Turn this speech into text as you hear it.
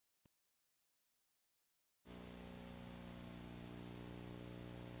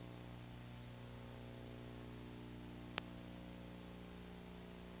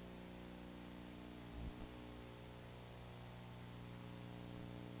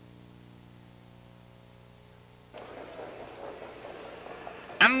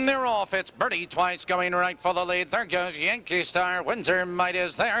And they're off. It's Birdie twice going right for the lead. There goes Yankee Star. Windsor Might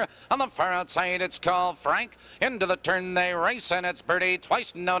is there. On the far outside, it's Call Frank. Into the turn they race, and it's Birdie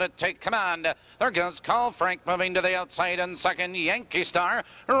twice now to take command. There goes Call Frank moving to the outside in second. Yankee Star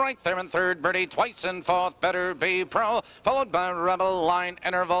right there in third. Birdie twice in fourth. Better Be Pro. Followed by Rebel, Line,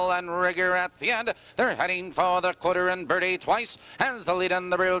 Interval, and Rigger at the end. They're heading for the quarter, and Birdie twice has the lead in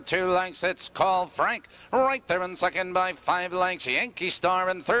the real 2 lengths. It's Call Frank right there in second by 5 lengths. Yankee Star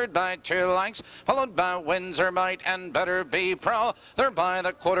in third by 2 lengths, followed by Windsor Might and Better Be Pro. They're by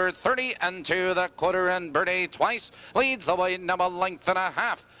the quarter 30 and to the quarter, and Birdie twice leads the way now a length and a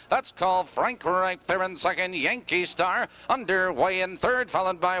half. That's Call Frank right there in second. Yankee Star underway in third,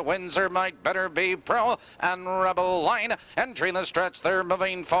 followed by Windsor Might, Better Be Pro, and Rebel Line. Entering the stretch, they're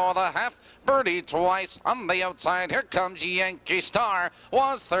moving for the half. Birdie twice on the outside. Here comes Yankee Star.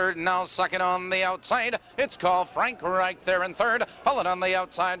 Was third, now second on the outside. It's Call Frank right there in third, followed on the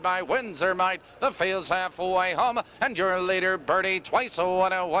outside by Windsor Might. The field's halfway home, and your leader Birdie twice,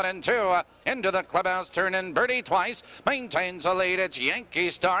 1 and 2. Into the clubhouse turn, and Birdie twice maintains the lead. It's Yankee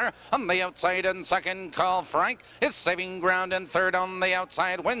Star on the outside in second. Call Frank is saving ground in third. On the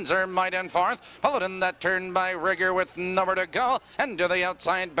outside, Windsor Might in fourth, followed in that turn by Rigger with nowhere to go. And to the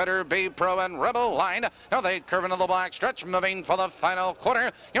outside, Better Be Pro and Rebel Line. Now they curve into the black stretch, moving for the final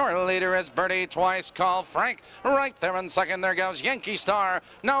quarter. Your leader is Birdie twice. Call Frank right there in second. There goes Yankee Star.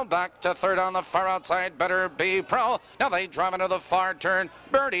 Now back to third on the far outside, Better Be Pro. Now they drive into the far turn.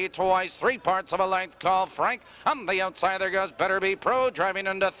 Birdie twice, 3 parts of a length. Call Frank on the outside. There goes Better Be Pro driving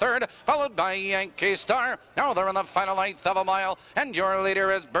into third, followed by Yankee Star. Now they're in the final 1/8 of a mile, and your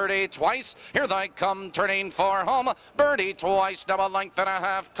leader is Birdie twice. Here they come turning for home. Birdie twice, now a length and a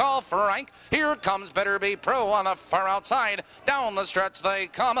half. Call Frank. Here comes Better Be Pro on the far outside. Down the stretch they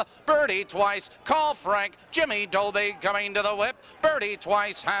come. Birdie twice. Call Frank. Jimmy Dolbee coming to the whip. Birdie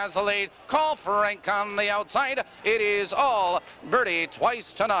twice has the lead. Call Frank on the outside. It is all Birdie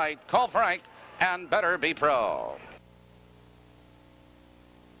twice tonight. Call Frank and Better Be Pro.